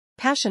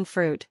Passion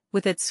fruit,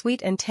 with its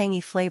sweet and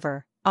tangy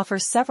flavor,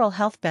 offers several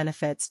health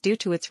benefits due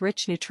to its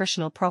rich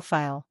nutritional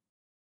profile.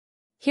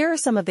 Here are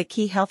some of the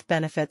key health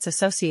benefits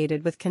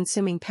associated with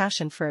consuming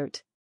passion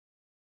fruit.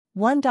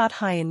 1.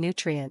 High in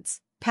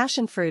nutrients.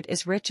 Passion fruit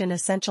is rich in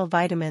essential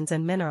vitamins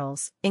and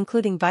minerals,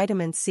 including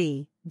vitamin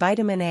C,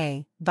 vitamin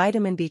A,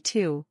 vitamin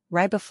B2,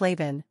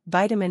 riboflavin,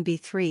 vitamin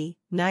B3,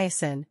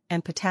 niacin,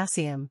 and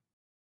potassium.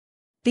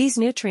 These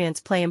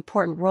nutrients play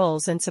important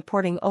roles in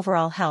supporting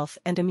overall health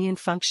and immune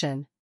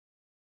function.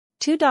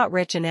 2.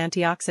 Rich in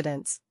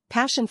antioxidants.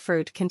 Passion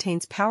fruit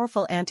contains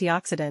powerful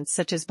antioxidants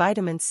such as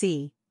vitamin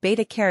C,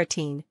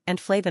 beta-carotene, and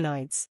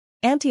flavonoids.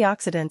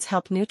 Antioxidants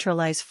help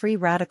neutralize free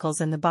radicals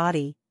in the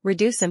body,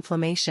 reduce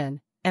inflammation,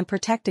 and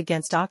protect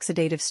against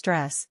oxidative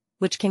stress,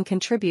 which can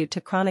contribute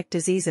to chronic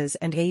diseases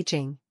and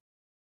aging.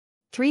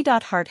 3.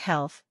 Heart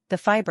health. The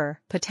fiber,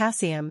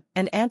 potassium,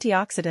 and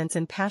antioxidants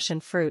in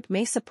passion fruit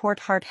may support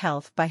heart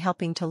health by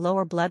helping to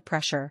lower blood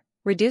pressure,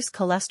 reduce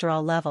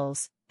cholesterol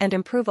levels, and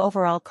improve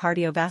overall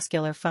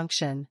cardiovascular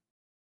function.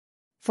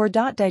 4.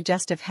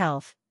 Digestive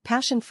health.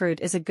 Passion fruit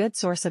is a good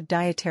source of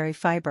dietary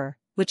fiber,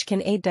 which can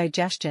aid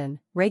digestion,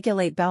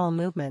 regulate bowel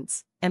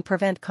movements, and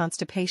prevent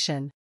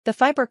constipation. The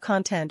fiber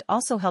content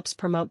also helps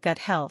promote gut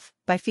health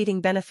by feeding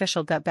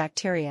beneficial gut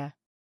bacteria.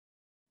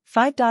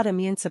 5.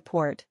 Immune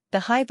support.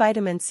 The high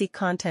vitamin C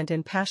content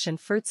in passion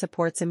fruit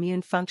supports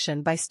immune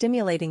function by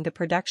stimulating the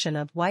production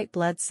of white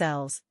blood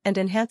cells and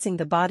enhancing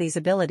the body's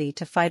ability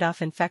to fight off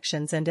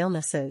infections and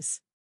illnesses.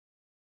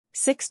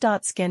 6.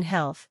 Skin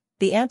health.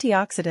 The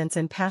antioxidants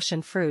in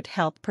passion fruit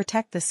help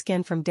protect the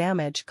skin from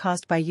damage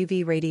caused by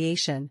UV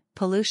radiation,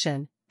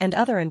 pollution, and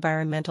other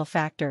environmental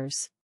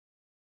factors.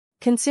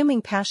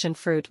 Consuming passion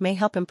fruit may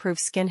help improve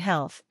skin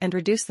health and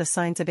reduce the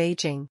signs of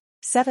aging.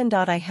 7.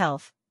 Eye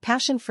health.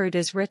 Passion fruit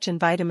is rich in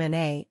vitamin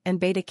A and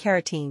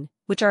beta-carotene,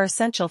 which are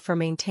essential for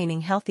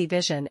maintaining healthy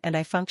vision and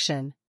eye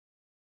function.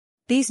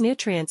 These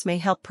nutrients may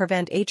help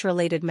prevent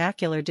age-related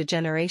macular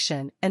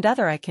degeneration and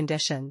other eye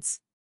conditions.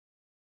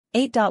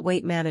 8.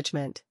 Weight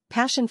management.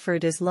 Passion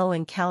fruit is low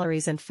in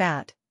calories and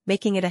fat,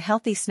 making it a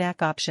healthy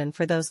snack option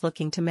for those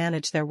looking to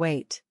manage their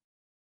weight.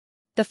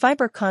 The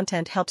fiber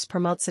content helps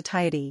promote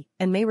satiety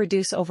and may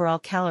reduce overall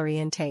calorie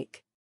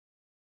intake.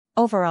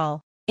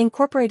 Overall,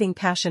 incorporating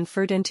passion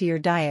fruit into your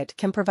diet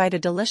can provide a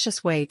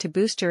delicious way to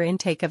boost your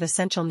intake of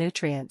essential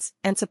nutrients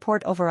and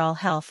support overall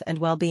health and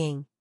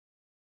well-being.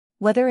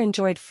 Whether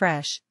enjoyed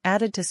fresh,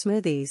 added to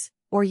smoothies,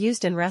 or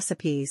used in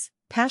recipes,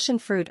 passion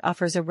fruit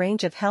offers a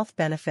range of health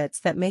benefits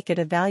that make it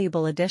a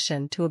valuable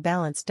addition to a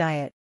balanced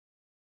diet.